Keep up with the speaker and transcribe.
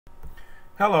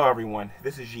Hello everyone,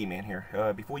 this is G-Man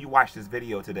here. Before you watch this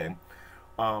video today,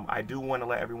 I do want to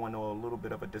let everyone know a little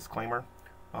bit of a disclaimer.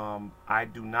 I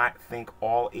do not think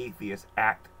all atheists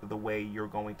act the way you're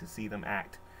going to see them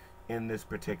act in this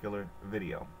particular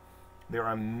video. There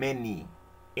are many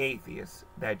atheists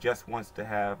that just wants to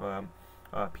have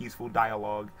a peaceful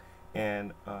dialogue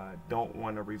and don't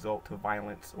want to resort to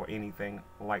violence or anything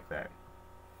like that.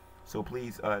 So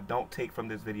please don't take from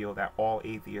this video that all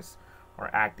atheists are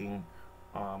acting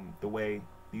the way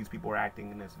these people are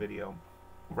acting in this video.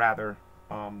 Rather,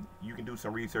 you can do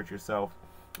some research yourself,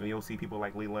 and you'll see people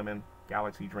like Lee Lemon,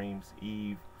 Galaxy Dreams,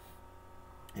 Eve,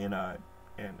 and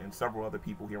several other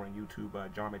people here on YouTube.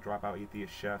 John McDropout,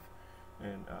 Atheist Chef,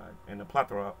 and a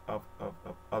plethora of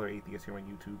other atheists here on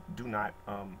YouTube. Do not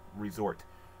resort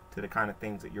to the kind of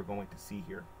things that you're going to see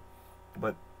here.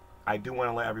 But I do want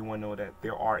to let everyone know that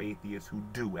there are atheists who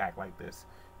do act like this,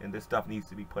 and this stuff needs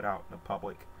to be put out in the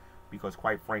public. Because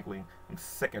quite frankly, I'm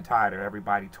sick and tired of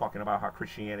everybody talking about how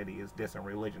Christianity is this and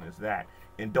religion is that,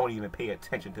 and don't even pay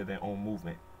attention to their own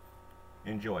movement.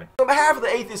 Enjoy. On behalf of the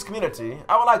atheist community,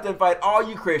 I would like to invite all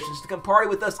you Christians to come party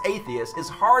with us atheists as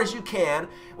hard as you can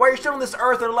while you're still on this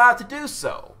earth and allowed to do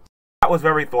so. That was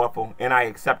very thoughtful, and I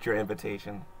accept your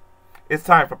invitation. It's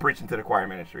time for Preaching to the Choir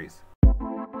Ministries.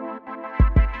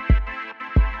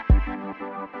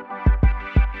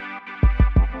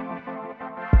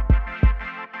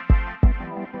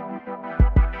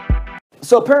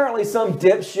 So apparently some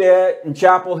dipshit in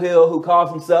Chapel Hill who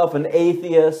calls himself an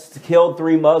atheist killed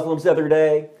 3 Muslims the other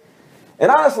day. And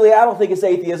honestly, I don't think his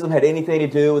atheism had anything to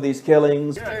do with these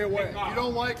killings. Stay away. You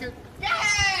don't like it? Yeah!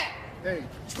 Hey.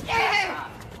 Yeah!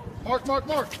 Mark, leave him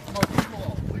alone.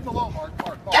 Leave him alone, Mark.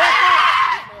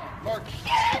 Yeah! Mark,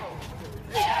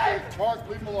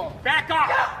 leave him alone. Back off!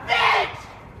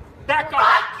 Back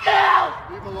off!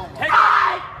 Leave him alone, Mark. Take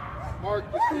it! Mark,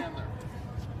 just stand there.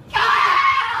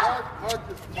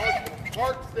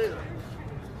 Mark, stay there.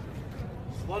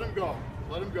 Just let him go.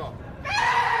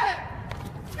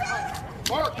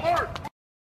 Mark!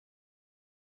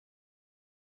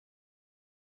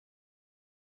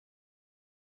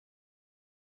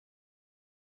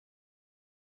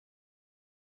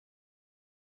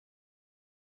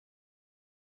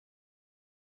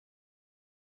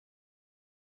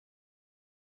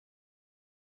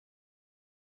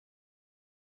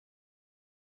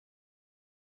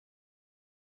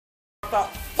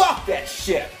 Fuck that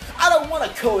shit. I don't want to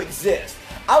coexist.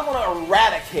 I want to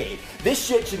eradicate. This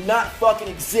shit should not fucking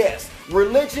exist.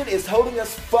 Religion is holding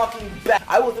us fucking back.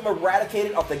 I want them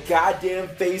eradicated off the goddamn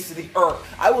face of the earth.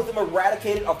 I want them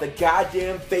eradicated off the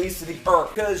goddamn face of the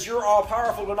earth. Because you're all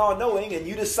powerful and all knowing, and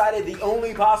you decided the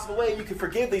only possible way you can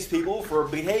forgive these people for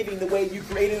behaving the way you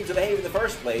created them to behave in the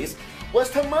first place was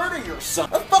to murder your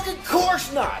son. Of fucking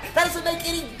course not. That doesn't make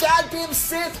any goddamn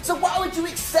sense. So why would you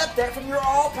accept that from your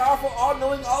all-powerful,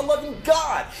 all-knowing, all-loving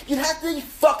God? You'd have to be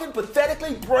fucking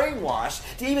pathetically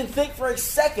brainwashed to even think for a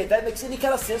second that makes any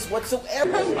kind of sense whatsoever.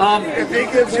 If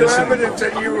he gives you evidence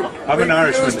that you I'm an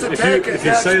Irishman. If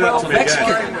you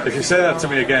say that to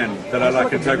me again, that I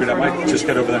lack integrity, I might just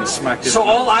get over there and smack you. So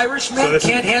all Irishmen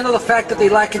can't handle the fact that they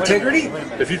lack integrity?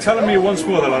 If you're telling me once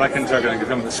more that I lack integrity, I can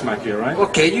come and smack you, right?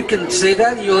 Okay, you can say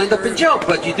that and you'll end up in jail,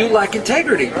 but you do lack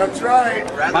integrity. That's right.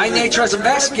 My nature as a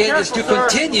Mexican is to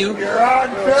continue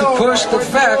to push the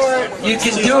facts. You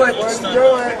can do it.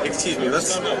 Excuse me,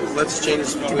 let's change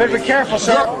this. You better be careful,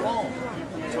 sir.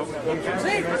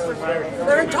 See?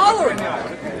 They're intolerant.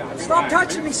 Stop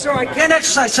touching me, sir. I can't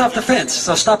exercise self-defense,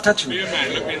 so stop touching me.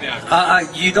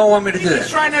 You don't want me to do that.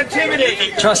 Trying to intimidate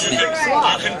me. Trust me. You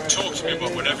can talk to me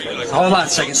about whatever you like. Hold on a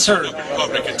second, sir.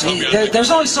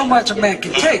 There's only so much a man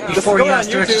can take before he has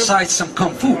to exercise some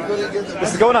kung fu.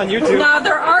 This is going on YouTube. Now,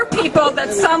 there are people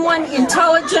that someone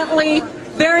intelligently,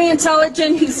 very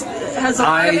intelligent, who has a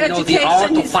lot of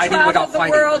education, who's traveled the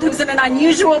world, who's in an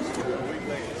unusual...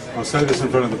 I'll say this in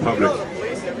front of the public.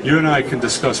 You and I can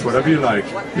discuss whatever you like,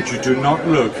 but you do not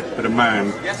look at a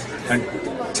man and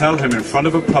tell him in front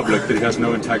of a public that he has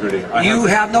no integrity. You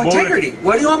have no integrity.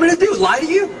 What do you want me to do? Lie to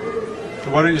you?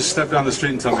 So why don't you step down the street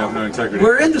and tell me I have no integrity?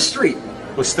 We're in the street.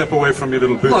 Well, step away from your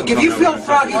little booth. Look, if you feel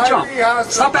froggy, jump.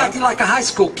 Stop acting like a high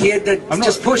school kid that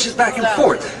just pushes back and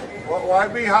forth. Why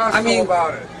be hostile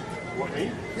about it?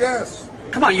 Yes.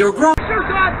 Come on, you're a grown... Sure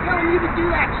God's telling you to do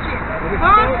that shit.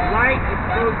 Huh? Light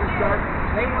exposes dark.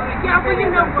 Yeah, well,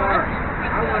 you know what?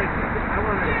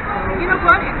 You know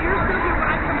what? If you're still here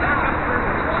when I come back, I'm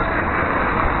burning this shit.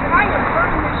 If I am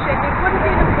burning this shit, it wouldn't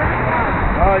be the first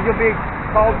time. You'll be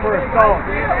called for assault.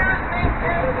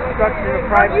 Destruction of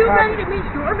private property. Are you ready to meet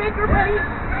your maker, buddy?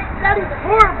 That is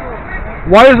horrible.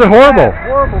 Why is it horrible? Yeah,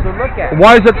 it's horrible to look at.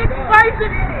 Why is it?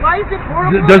 Why is it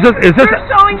horrible? Does it? Is this? You're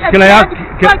showing a Can I ask?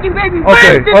 fucking baby.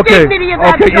 Okay. Where's the dignity of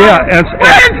that child?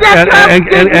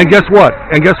 Yeah. And guess what?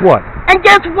 And guess what? And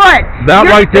guess what? That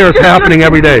right there is happening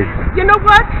every day. You know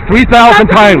what? 3,000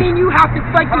 times. Mean you have to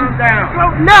fucking calm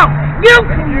down. No, you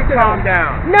calm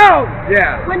down. No.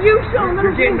 Yeah. When you show little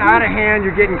you're getting out of hand.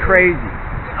 You're getting crazy.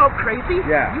 Oh, crazy?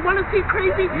 Yeah. You want to see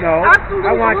crazy? No. Absolutely.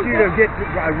 I want you to get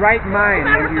a right mind.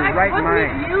 Matter of fact, right mind. wasn't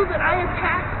it you that I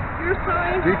attacked your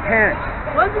sign? Repent.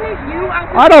 Wasn't it you?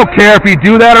 I don't care if you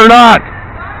do that or not.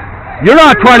 You're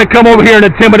not trying to come over here and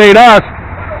intimidate us.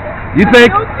 You think?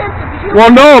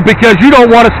 Well, no, because you don't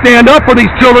want to stand up for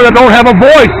these children that don't have a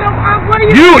voice.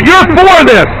 You're for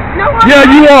this. Yeah,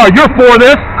 you are. You're for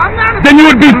this. Then you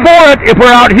would be for it if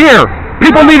we're out here.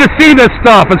 People need to see this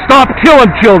stuff and stop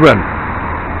killing children.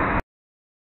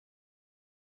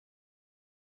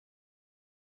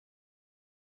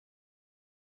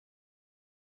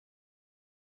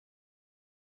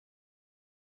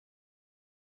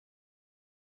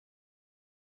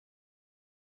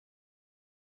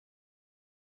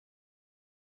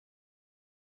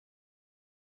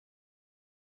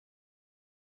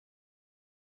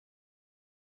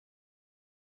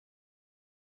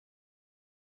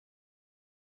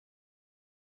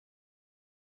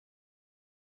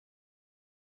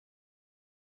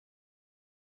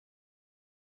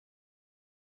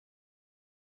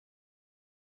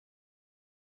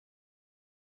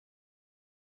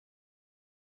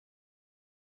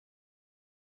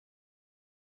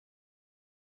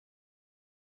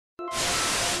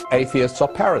 Atheists are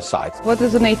parasites. What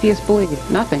does an atheist believe?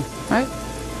 Nothing, right?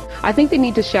 I think they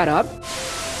need to shut up.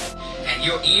 And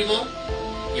you're evil,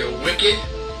 you're wicked,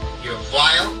 you're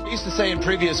vile. I used to say in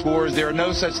previous wars, there are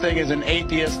no such thing as an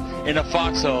atheist in a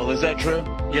foxhole. Is that true?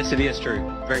 Yes, it is true.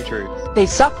 Very true. They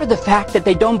suffer the fact that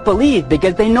they don't believe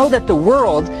because they know that the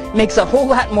world makes a whole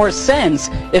lot more sense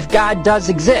if God does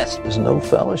exist. There's no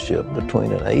fellowship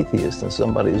between an atheist and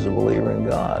somebody who's a believer in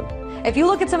God. If you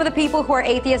look at some of the people who are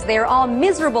atheists, they're all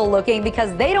miserable looking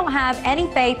because they don't have any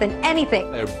faith in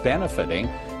anything. They're benefiting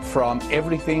from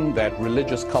everything that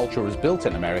religious culture has built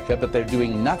in America, but they're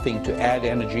doing nothing to add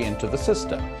energy into the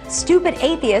system. Stupid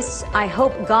atheists, I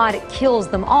hope God kills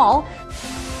them all.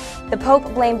 The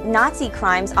Pope blamed Nazi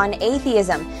crimes on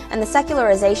atheism and the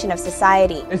secularization of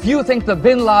society. If you think the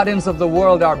Bin Ladens of the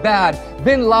world are bad,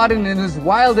 Bin Laden in his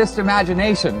wildest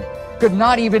imagination could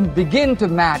not even begin to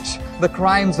match the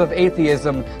crimes of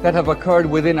atheism that have occurred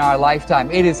within our lifetime.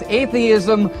 It is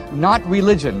atheism, not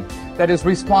religion, that is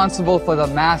responsible for the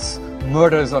mass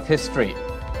murders of history.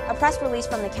 A press release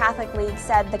from the Catholic League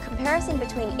said the comparison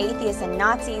between atheists and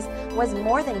Nazis was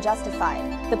more than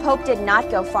justified. The Pope did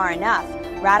not go far enough.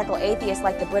 Radical atheists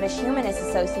like the British Humanist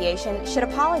Association should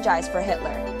apologize for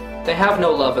Hitler. They have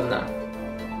no love in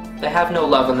them. They have no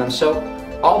love in them. So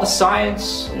all the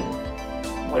science and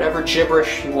whatever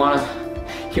gibberish you want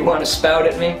to spout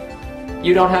at me,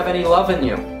 you don't have any love in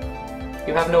you.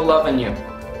 You have no love in you.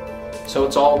 So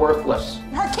it's all worthless.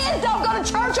 Her kids don't go to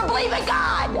church or believe in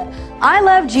God. I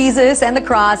love Jesus and the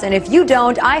cross, and if you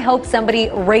don't, I hope somebody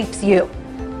rapes you.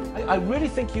 I really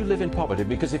think you live in poverty,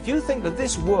 because if you think that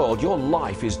this world, your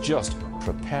life is just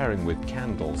preparing with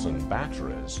candles and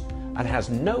batteries and has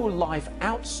no life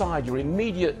outside your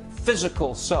immediate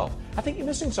physical self, I think you're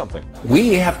missing something.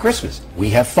 We have Christmas. We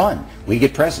have fun. We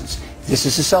get presents. This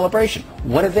is a celebration.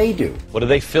 What do? What do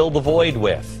they fill the void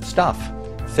with? Stuff,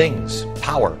 things,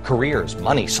 power, careers,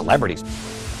 money, celebrities.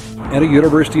 And a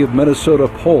University of Minnesota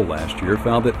poll last year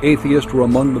found that atheists were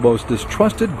among the most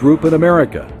distrusted group in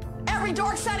America. Every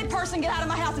dark-sided person, get out of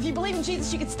my house. If you believe in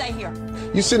Jesus, you can stay here.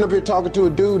 You sitting up here talking to a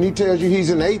dude and he tells you he's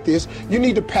an atheist, you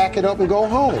need to pack it up and go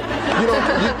home. You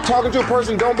know, you're talking to a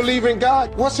person who don't believe in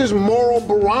God. What's his moral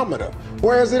barometer?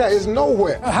 Where is it at? It's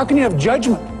nowhere. How can you have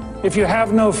judgment if you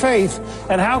have no faith?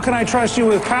 And how can I trust you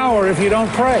with power if you don't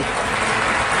pray?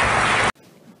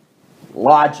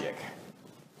 Logic.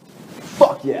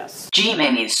 Fuck yes.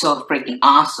 G-Man is so freaking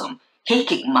awesome. He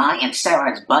kicked mine and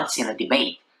Sarah's butts in a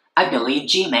debate. I believe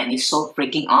G-Man is so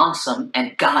freaking awesome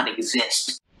and God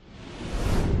exists.